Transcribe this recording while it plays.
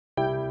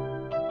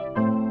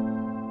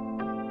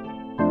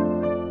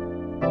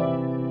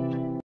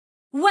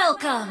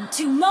Welcome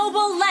to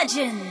Mobile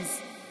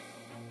Legends!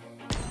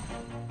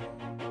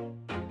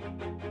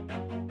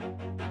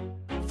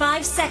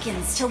 5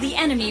 seconds till the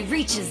enemy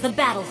reaches the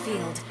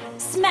battlefield.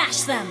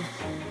 Smash them!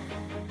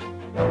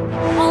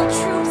 All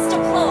troops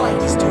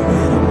deployed!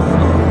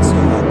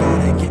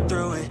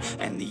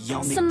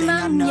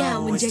 Senangnya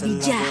menjadi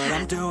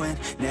jahat.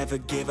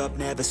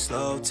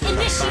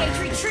 Initiate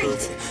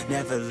retreat!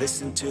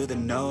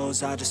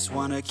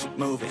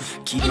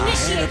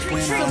 Initiate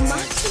retreat!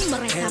 Semakin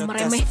mereka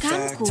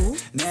meremehkanku,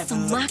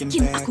 semakin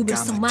aku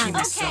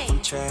bersemangat.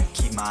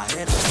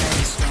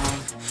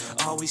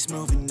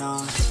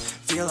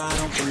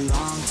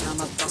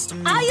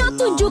 Ayo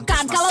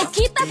tunjukkan kalau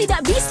kita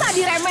tidak bisa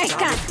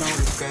diremehkan.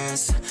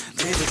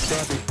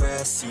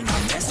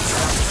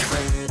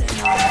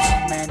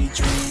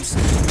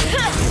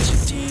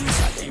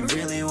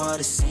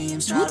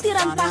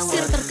 Butiran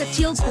pasir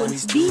terkecil pun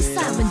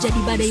bisa menjadi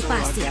badai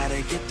pasir.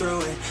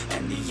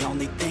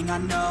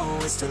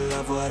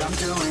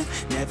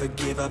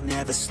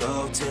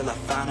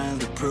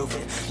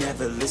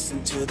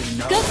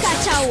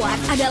 Kekacauan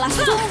adalah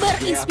sumber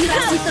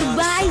inspirasi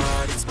terbaik.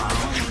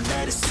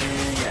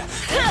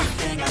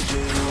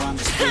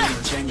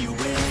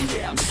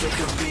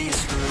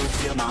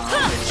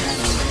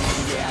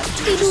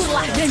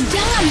 Tidurlah dan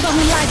jangan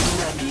bangun lagi.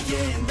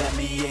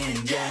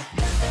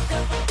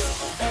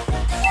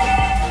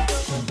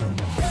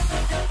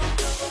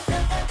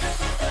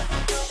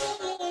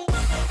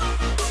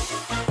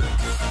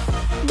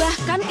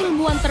 Bahkan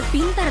ilmuwan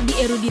terpintar di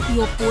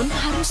eruditio pun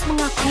harus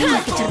mengakui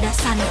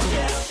kecerdasanku.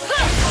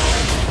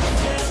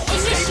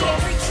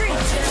 Initiate retreat!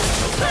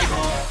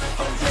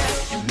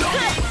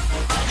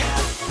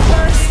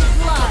 First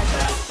blood!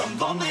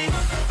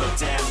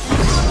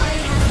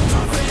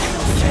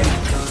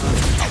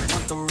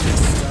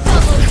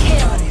 Double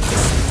kill!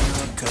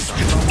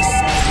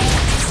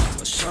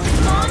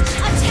 Launch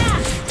attack!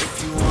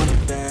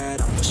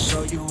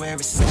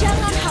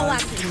 Jangan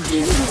khawatir,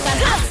 ini bukan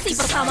aksi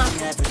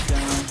pertamaku.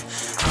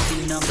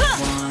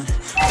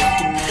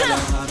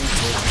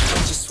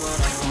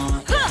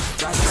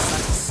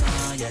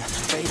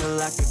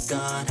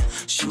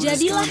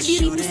 Jadilah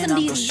dirimu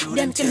sendiri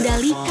dan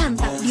kendalikan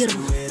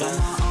takdirmu.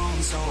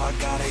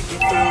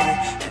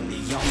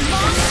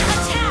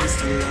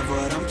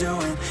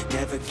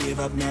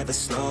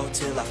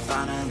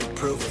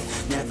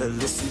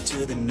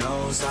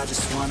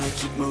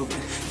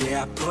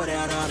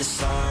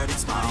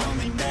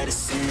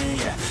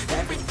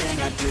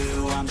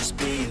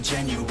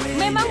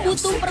 Memang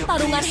butuh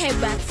pertarungan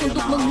hebat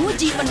untuk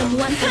menguji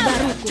penemuan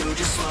terbaruku.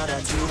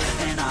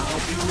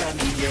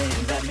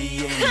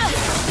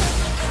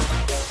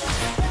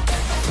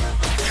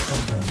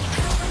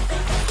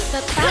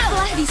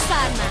 Tetaplah di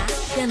sana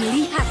dan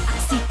lihat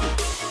aksiku.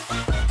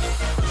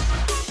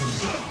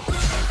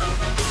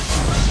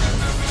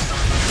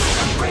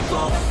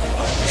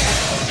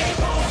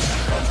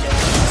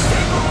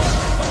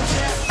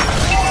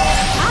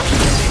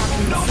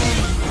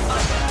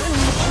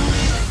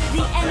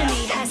 The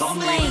enemy has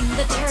slain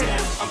the turtle.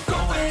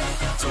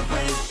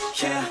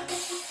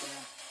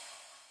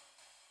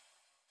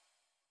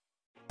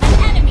 An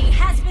enemy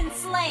has been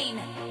slain.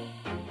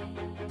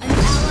 An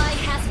ally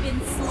has been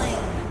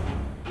slain.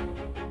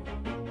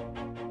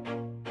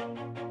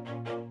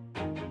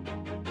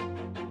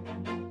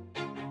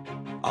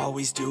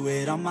 Always do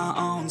it on my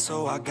own,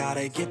 so I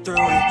gotta get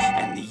through it.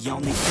 And the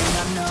only thing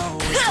I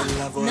know is to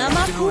love what I'm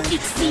Namaku doing.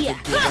 IXIA.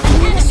 An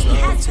enemy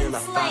has Till been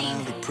I slain.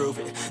 finally prove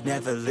it.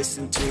 Never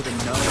listen to the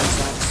no's,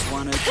 I just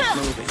wanna keep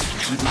moving.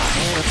 Keep my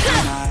head up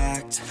when I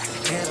act.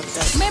 Head up,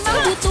 that's Memang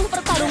butuh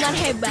pertarungan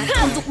hebat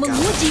untuk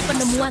menguji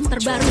penemuan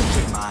terbaruku.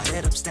 keep my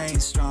head up,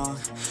 staying strong.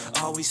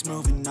 Always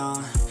moving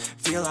on.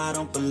 Feel I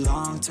don't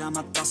belong. Tell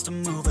my thoughts to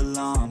move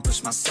along.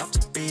 Push myself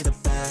to be the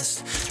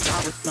best.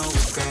 Die with no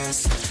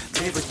regrets.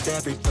 Live with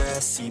every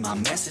breath. See my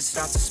message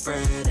start to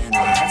spread. And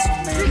I had so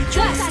many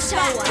dreams.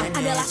 Kekacauan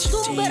adalah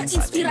sumber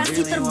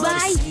inspirasi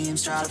terbaik.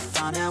 Try to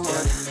find out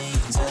what it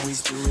means.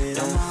 Always do it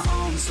on my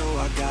own, so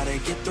I gotta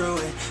get through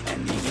it.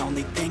 And the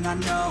only thing I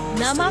know is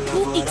to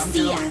Namaku love what I'm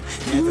IXIA. doing.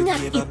 Never Ingat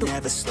give up, itu.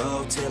 never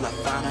slow till I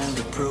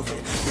finally prove it.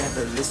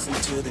 Never listen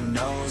to the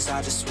no's, I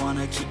just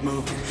wanna keep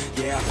moving.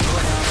 Yeah, I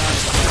put out all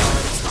this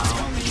heart, it's my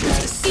only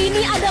medicine.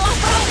 Ini adalah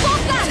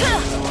perampokan.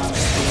 I'm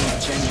just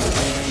being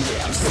genuine,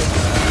 yeah, I'm sick of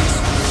being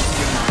screwed.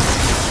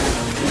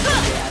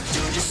 Yeah, I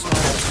do just what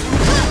I do.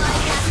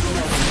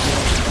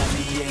 Let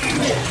me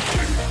in, yeah.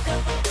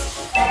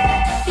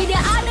 Tidak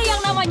ada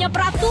yang namanya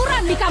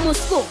peraturan di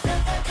kamusku.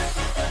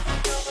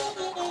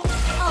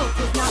 Ult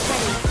is not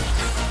ready.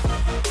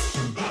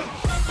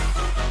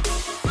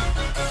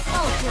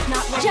 Ult is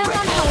not ready.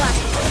 Jangan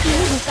khawatir,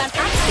 ini bukan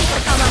aksi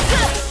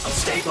pertamaku. I'm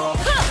stable,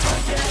 oh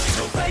yeah,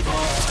 no label,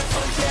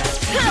 oh yeah,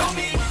 you know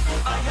me,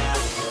 I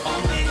have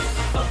only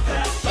a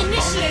path.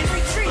 Initiate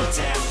retreat.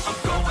 Damn, I'm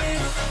going,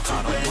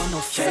 I don't want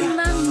no fake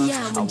Senangnya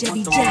love. I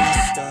menjadi want the real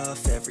jahat. stuff.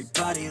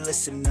 Everybody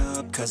listen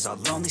up, cause I'll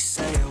only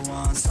say it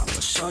once. I'm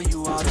gonna show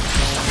you all the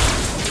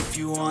love. If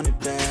you want it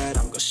bad,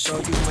 I'm gonna show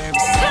you where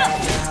it's at.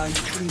 Yeah, how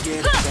you can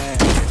get it back.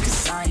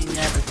 'Cause I ain't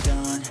never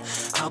done.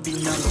 I'll be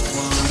number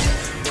one,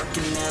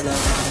 working hella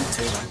hard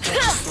until I get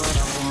just what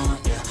I want,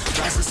 yeah.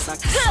 Rises like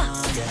the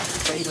sun, yeah,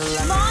 fatal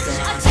like Launch a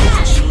gun.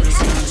 attack! Shooters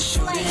Enemy gonna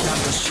shoot slain. and I'm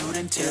gonna shoot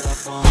until I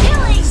fall.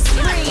 Killing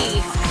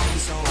spree!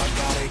 So I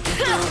gotta get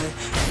through it.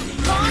 And the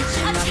only Launch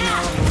thing I attack!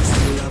 know is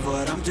to love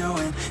what I'm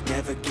doing.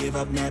 Never give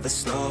up, never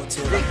slow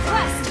till I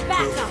Request find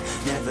backup.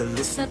 Never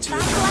listen to the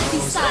Tetaplah di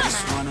no's. I sana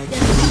just wanna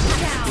dan get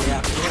lihat. yeah,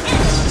 I put it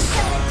on the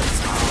stars. It's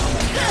my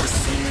only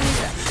medicine,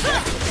 yeah.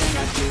 Everything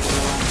I do,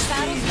 I'm just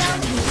being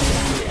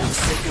genuine, yeah. I'm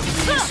sick of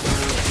being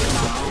screwed, feel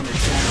my own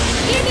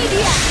adrenaline. Ini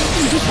dia,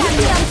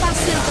 butiran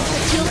pasir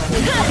terkecil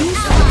pun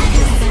bisa Ally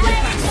menjadi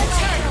slain pasir. the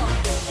turtle.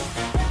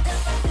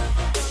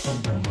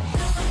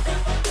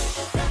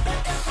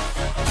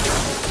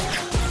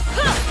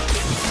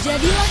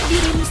 Jadilah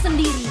dirimu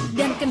sendiri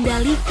dan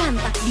kendalikan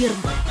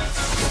takdirmu.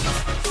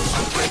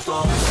 I'm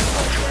grateful,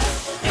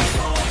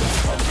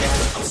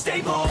 I'm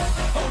stable,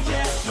 oh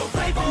yeah, no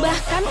label.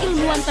 Bahkan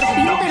ilmuwan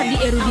terpintar di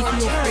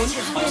eruditio pun harus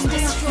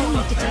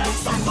mengakui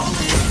kecerdasanmu.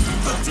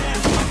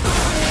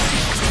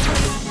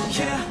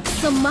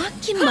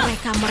 Semakin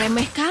mereka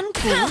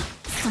meremehkanku,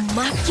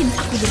 semakin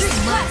aku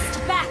bersemangat. Request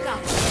backup.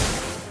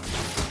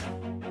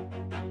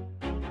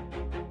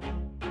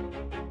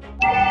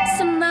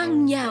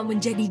 Senangnya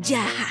menjadi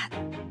jahat.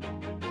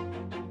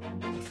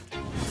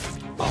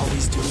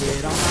 Always do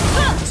it on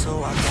my own, so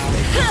I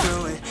gotta get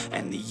through it.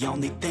 And the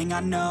only thing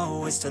I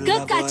know is to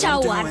love what I'm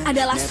Kekacauan doing.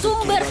 adalah Never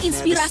sumber give up, never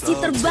inspirasi slow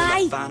till I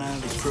terbaik.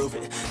 finally prove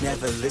it.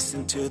 Never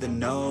listen to the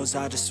no's,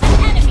 I just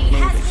wanna Enemy keep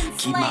has moving.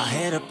 been Keep my slain.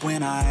 head up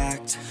when I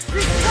act.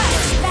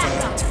 Request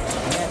backup.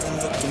 Never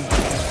looking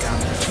back,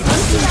 I'ma keep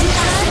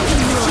Kekuatan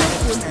ilmuwan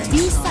pun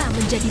bisa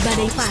menjadi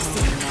badai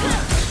pasir.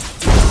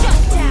 Shut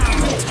down.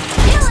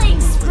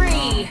 Killing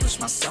spree. push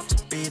myself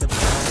to be the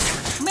best.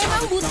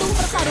 Memang butuh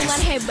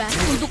pertarungan hebat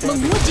untuk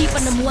menguji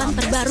penemuan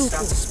terbaruku.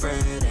 Start to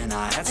spread and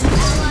I had An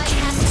ally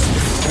has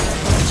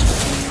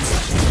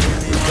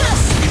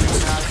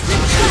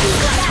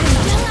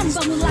Jangan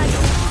bangun lagi.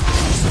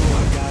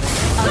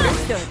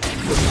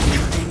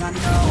 thing I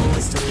know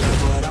is to love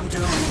what I'm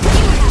doing.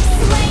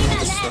 slain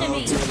an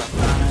enemy. Till I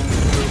finally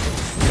prove it.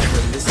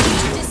 Never listen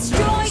to the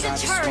Destroy no's, the I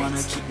just wanna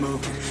turret. keep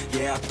moving.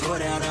 Yeah, I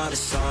put out all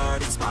this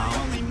art, it's my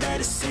only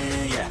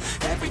medicine. Yeah,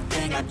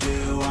 everything I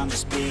do, I'm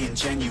just being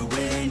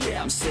genuine.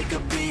 Yeah, I'm sick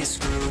of being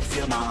screwed,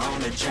 feel my own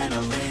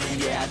adrenaline.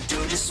 Yeah, I do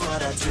just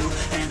what I do,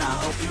 and I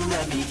hope you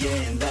let me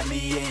in,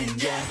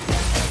 yeah.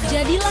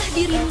 Jadilah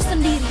dirimu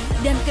sendiri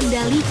dan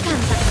kendalikan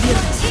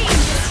takdirmu. Team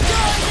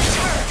destroy the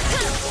turret.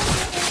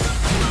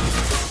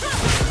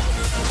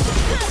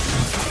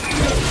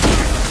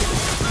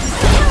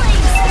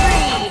 Killing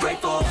spree.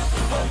 Grateful,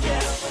 oh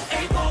yeah,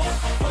 able,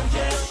 oh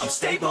yeah, I'm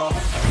stable, oh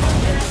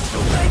yeah, no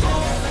label,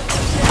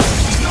 oh yeah,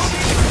 no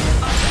need,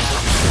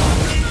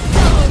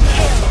 Double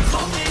kill.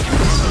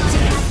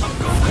 I'm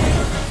going,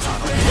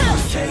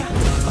 okay.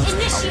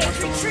 Initiate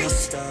Real retreat.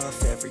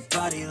 stuff,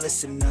 everybody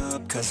listen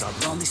up, cause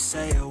I'll only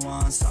say it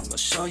once. I'm gonna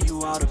show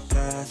you all the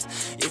path.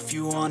 If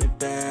you want it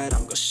bad,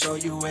 I'm gonna show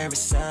you where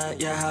it's at.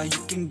 Yeah, how you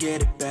can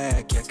get it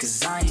back. Yeah,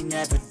 cause I ain't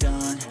never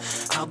done.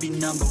 I'll be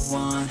number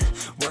one,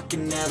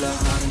 working hella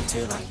hard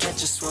until I get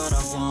just what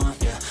I want.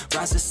 Yeah,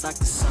 rises like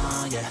the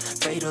sun, yeah,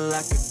 fatal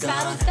like a gun.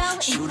 Battle fell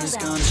in Shooters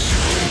cooldown. gonna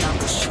shoot and I'm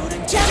gonna shoot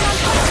and Jangan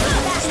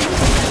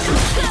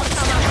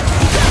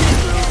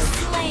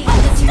slain. thing I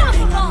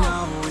Unstoppable.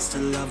 know is to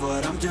love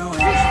what I'm doing.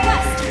 Request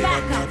Never give up,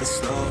 backup. never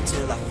slow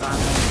till I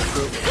finally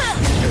prove it.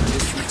 Never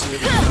listen to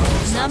the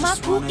no's, I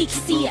just Namaku wanna keep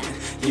IXIA. moving.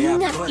 Yeah, I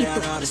Ingat put itu.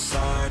 out all this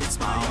art, it's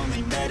my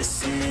only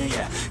medicine.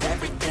 Yeah,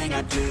 everything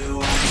I do,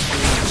 I'm just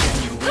being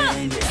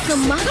genuine. Yeah,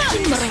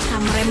 Semakin mereka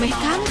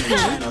meremehkanku,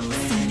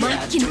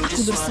 semakin aku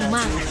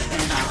bersemangat.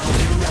 and I hope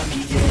you let me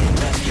in,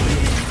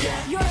 yeah.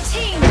 Your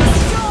team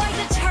destroyed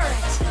the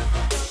turret.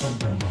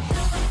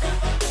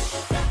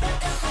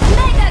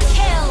 Mega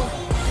kill.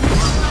 An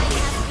ally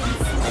has been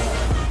slain.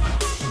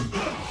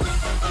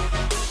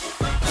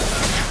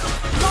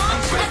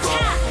 Launch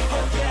attack.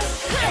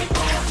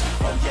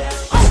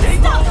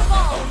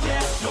 Unstoppable.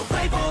 No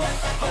label,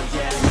 oh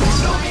yeah,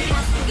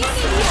 Ini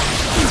dia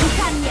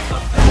tunjukannya.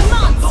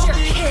 Monster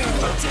kill.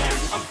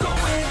 I'm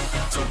going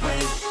to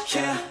win,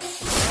 yeah.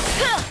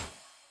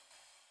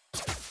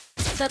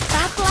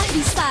 Tetaplah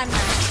di sana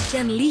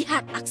dan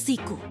lihat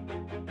aksiku.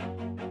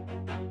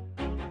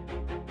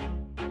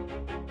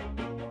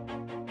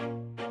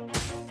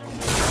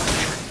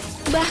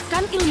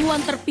 Bahkan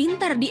ilmuwan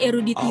terpintar di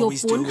eruditio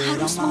Always pun do it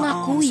harus on my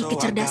own, mengakui so I gotta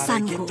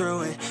kecerdasanku. get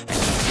through it. And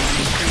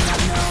everything I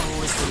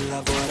know is to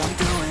love what I'm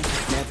doing.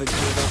 Never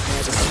give up,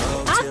 never slow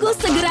till Aku I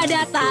segera finally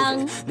datang.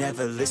 prove it.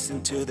 Never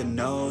listen to the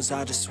no's,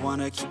 I just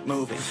wanna keep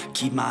moving.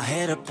 Keep my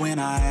head up when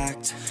I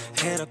act,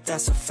 head up,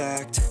 that's a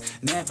fact.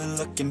 Never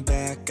looking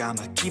back,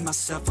 I'ma keep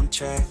myself on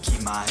track.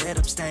 Keep my head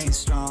up, staying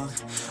strong,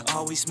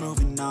 always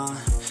moving on.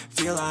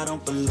 Feel I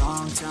don't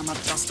belong, tell my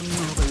thoughts to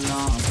move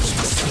along. Push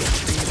myself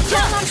to be the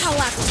Jangan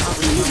khawatir,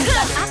 ini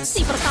bukan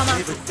aksi pertama.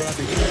 live with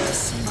every breath,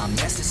 see my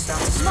message start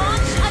to spread.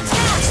 Launch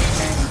attack.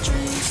 Any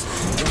dreams,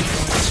 don't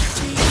let your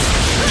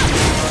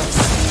dreams.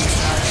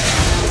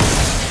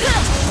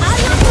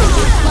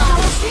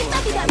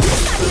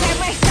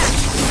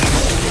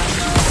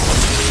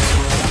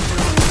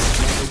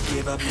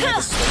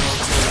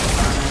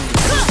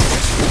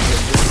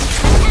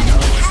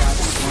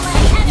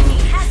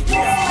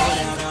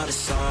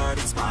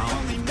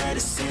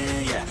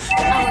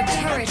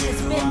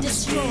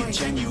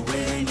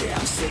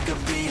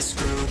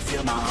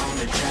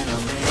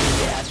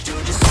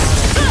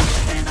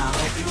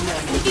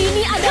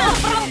 Ini adalah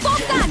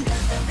perampokan.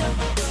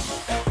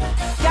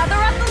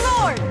 Gather up the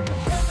Lord.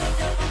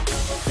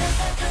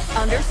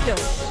 Understood.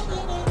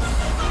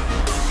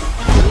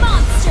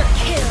 Monster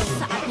kill.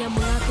 Saatnya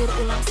mengatur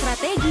ulang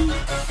strategi.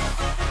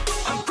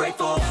 I'm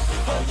grateful,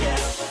 oh yeah,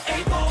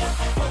 able,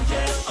 oh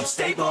yeah, I'm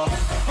stable,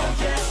 oh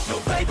yeah, no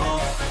label,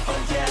 oh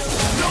yeah,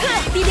 no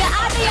Tidak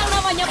ada yang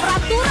namanya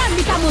peraturan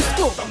di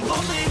kamusku. I'm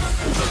lonely,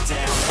 but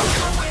damn, I'm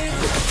going,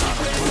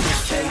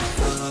 fake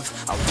love,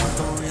 I want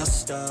the real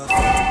stuff,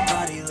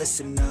 everybody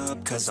listen up,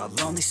 cause I'll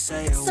only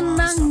say it once,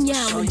 Senangnya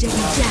I'll show you menjadi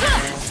how to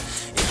jahat. live.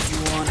 If you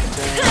want it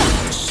bad,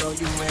 I'll show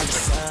you where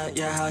it's at,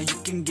 yeah, how you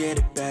can get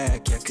it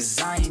back, yeah, cause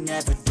I ain't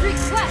never done,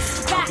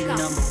 Request I'll be backup.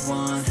 number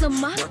one.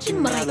 Semakin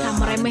mereka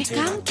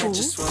meremehkanku,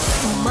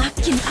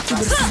 semakin aku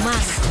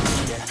bersemangat.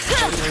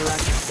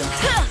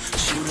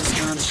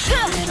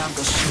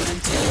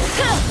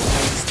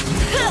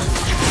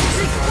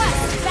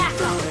 Request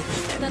backup.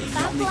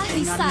 Tetaplah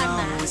di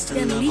sana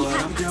dan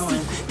lihat aksiku.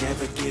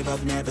 Never give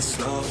up, never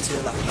slow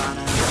till I find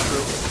out the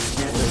truth.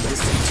 Never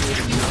listen to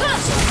the no's.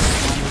 I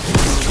just wanna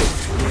prove it.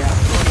 Yeah, I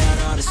put out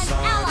all this An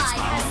art, ally it's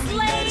my has only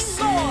slain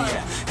medicine. Lord.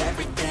 Yeah,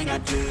 everything I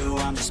do,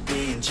 I'm just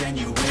being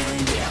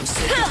genuine. Yeah, I'm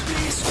sick of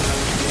being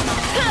screwed with my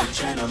own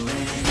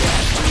adrenaline. Yeah,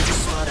 I do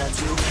just what I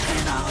do,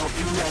 and I hope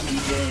you let me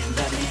in,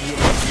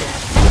 yeah.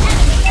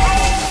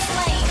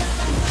 Slain.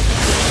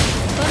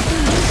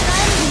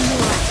 Pertunjukan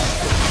dimulai.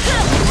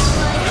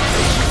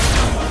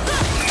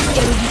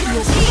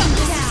 Eruditio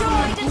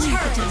mengakui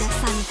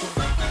kecerdasanku.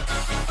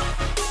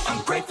 I'm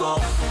grateful,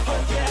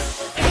 oh yeah,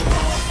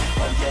 able,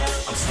 oh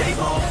yeah, I'm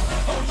stable,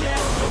 oh yeah,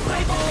 no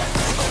label,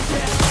 oh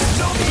yeah,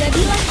 no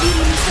Jadilah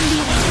dirimu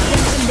sendiri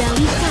dan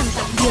kendalikan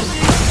takdirmu.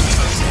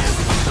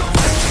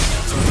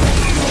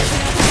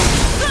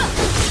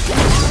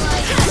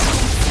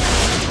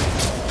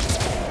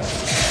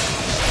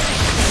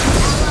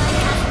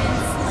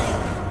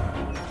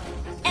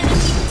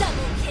 Enemy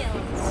double kill.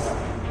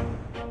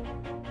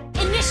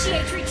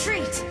 Initiate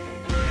retreat.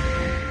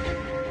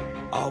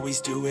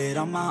 Always do it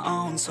on my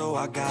own, so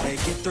I gotta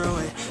get through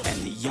it. And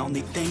the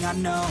only thing I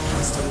know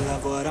is to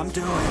love what I'm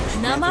doing.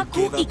 Never Namaku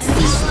give up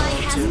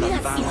IXIA till I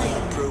Hero.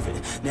 finally prove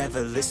it.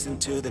 Never listen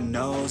to the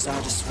no's, I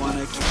just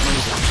wanna keep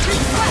moving.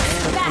 Keep my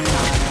head up when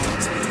I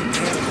act,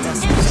 yeah,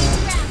 that's my Enemy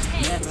fact.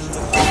 rampage. Never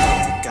look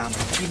back,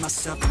 I'ma keep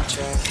myself in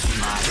check. Keep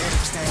my head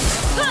up, staying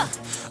strong.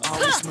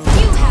 Always You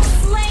moving have on.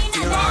 slain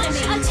an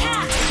enemy.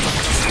 Attack.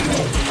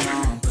 Moving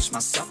on, push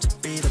myself to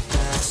be the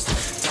best.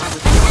 Die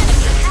with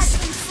Enemy has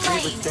been Live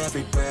slain. with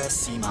every breath,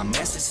 see my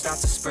message start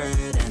to spread.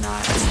 And I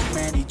had so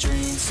many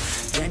dreams,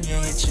 then you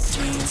hit your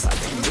teens. Life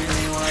ain't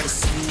really what it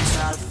seems,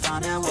 try to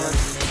find out what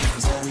it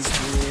means. Always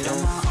do it on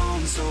my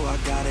own, so I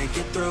gotta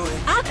get through it.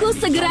 Aku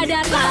segera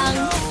datang.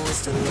 I know is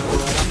to love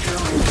what I'm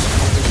doing.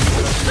 Never give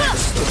up, never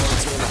slow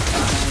till I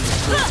finally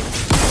prove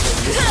it.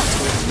 Never listen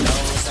to the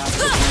no's, I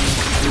just wanna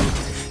keep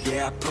moving.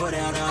 Yeah, I put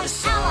out all the ally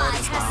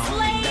signs, my has only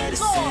slain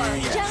medicine.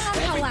 Lord. Yeah, Jangan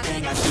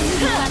everything I khawatir, do,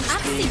 bukan is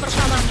aksi being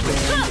pertamaku.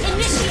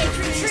 Initiate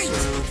retreat.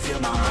 feel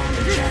my own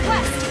adrenaline.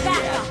 Request Yeah,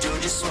 backup. I do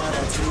just what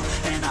I do,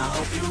 and I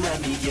hope you let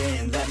me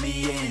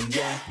in,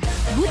 yeah.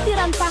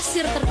 Butiran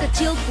pasir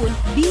terkecil pun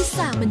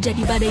bisa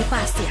menjadi badai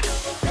pasir.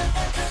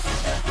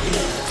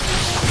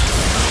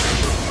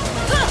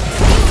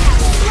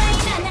 Slain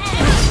an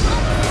enemy.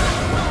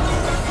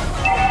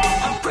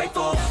 I'm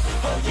grateful,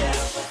 oh yeah,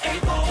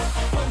 able,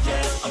 oh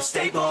yeah, I'm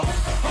stable, oh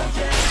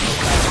yeah,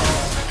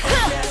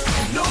 oh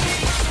yeah, no me.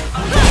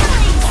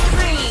 Killing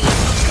spree.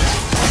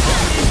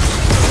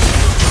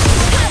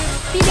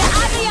 Tidak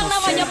ada yang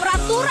namanya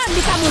peraturan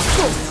di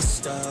kamusku. Real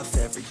stuff,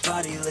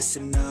 everybody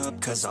listen up,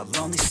 cause I'll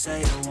only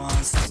say it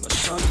once. I'm gonna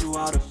show you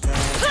all the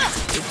path.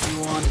 If you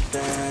want it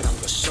bad, I'm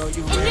gonna show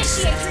you where it's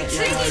Initiate at.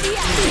 retreat.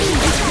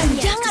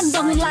 Jangan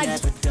bangun lagi.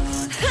 Never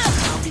done.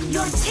 I'll be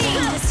Your number team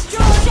one.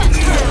 destroyed a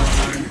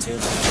turret. Until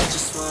I get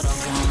just what I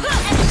want.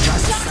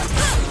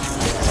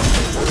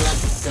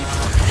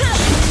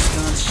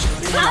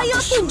 Enemy Ayo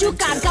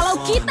tunjukkan kalau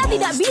kita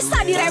tidak bisa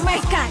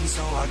diremehkan.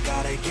 So I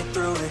gotta get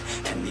through it,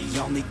 and the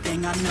only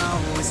thing I know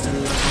is to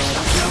love what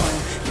I'm doing.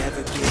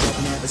 Never give up,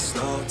 never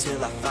slow till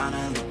I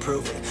finally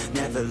prove it.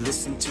 Never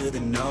listen to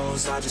the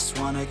no's, I just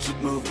wanna keep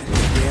moving.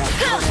 Yeah, I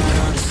put out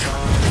all the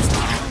stars, it's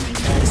my only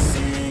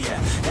medicine.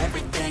 Yeah,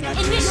 everything I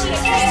do Initiate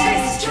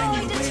is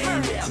destroy the genuine.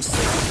 turret. Yeah, I'm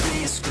sick of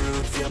being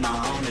screwed, feel my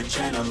own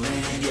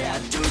adrenaline. Yeah, I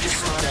do just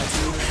what I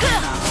do,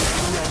 and I hope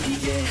you let me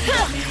in,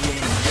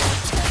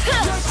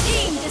 Your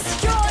team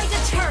destroyed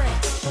a turret.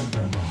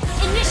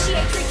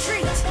 Initiate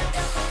retreat.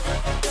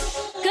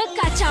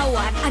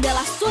 Kekacauan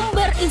adalah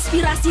sumber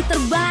inspirasi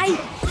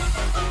terbaik.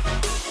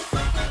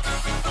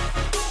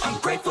 I'm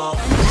grateful.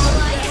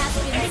 Ally has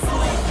been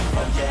slain.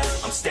 Oh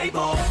yeah, I'm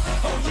stable.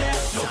 Oh yeah,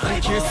 no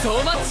Thank you so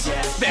much,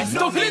 best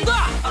of friend!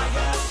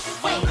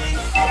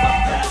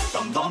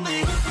 I'm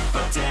lonely,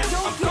 but damn,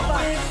 I'm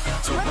going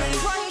to win.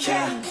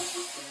 Yeah.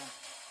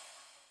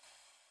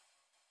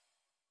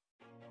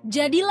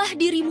 Jadilah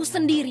dirimu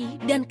sendiri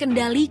dan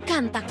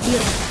kendalikan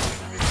takdirmu.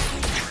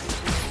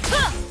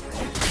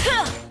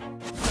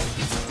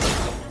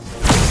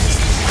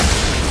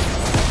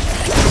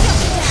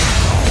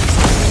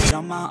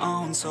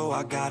 win, so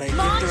I gotta get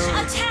Launch through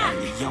it. attack.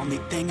 And the only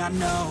thing I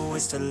know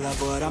is to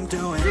love what I'm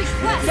doing.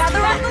 Request Gather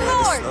up the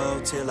Never Lord.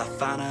 slow till I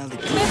finally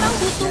do. Memang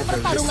butuh Never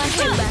pertarungan listen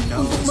to hebat the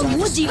untuk no's, I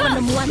menguji just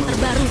penemuan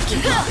terbaru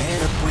keep kita. my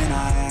head up when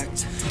I act,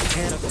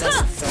 head up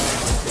that's a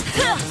fact.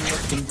 Never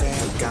looking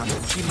back, I'ma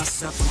keep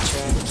myself in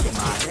check, keep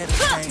my head up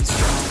staying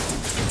strong.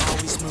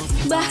 Always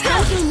moving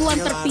Bahkan ilmuwan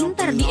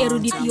terpintar di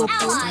eruditio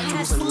pun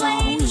harus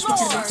mengakui be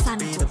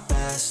kecerdasanku. the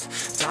best,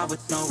 die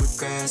with no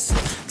regrets,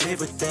 live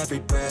with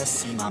every breath,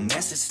 see my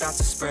message start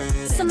to spread.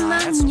 And I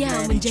had so Senangnya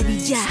many menjadi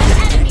dreams. jahat.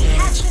 An enemy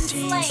has been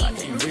Teens, life slain.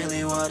 ain't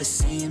really what it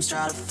seems,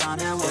 try to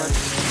find out what it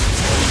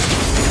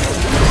means.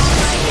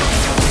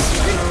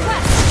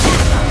 Request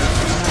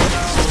backup.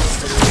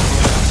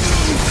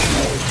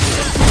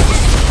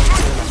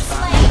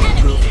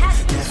 Enemy has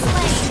been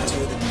slain. To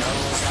the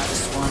nose, I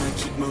just wanna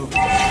keep moving.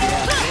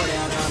 Yeah, pour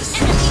down all the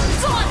Enemy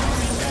gone.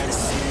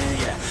 medicine,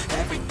 yeah.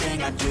 Everything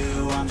I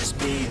do, I'm just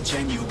being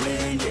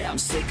genuine. Yeah, I'm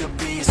sick of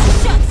being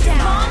Shut down.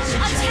 Launch so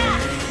attack.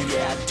 genuine.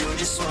 Yeah, I do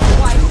just what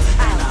I do,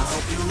 and I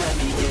hope you let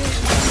me in.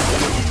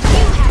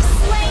 You have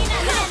slain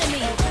an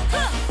enemy.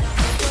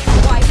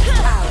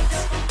 Wipe out.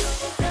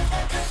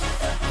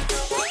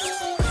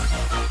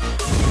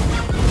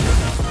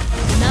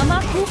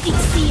 Namaku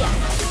IXIA,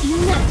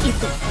 ingat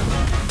itu.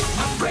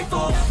 I'm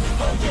grateful,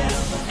 oh yeah,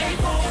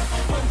 able,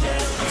 oh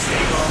yeah, I'm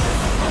stable,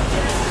 oh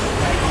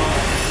yeah, able,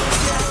 oh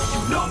yeah.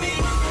 You know me,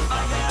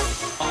 I have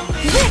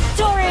only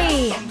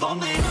Victory! I'm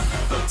lonely.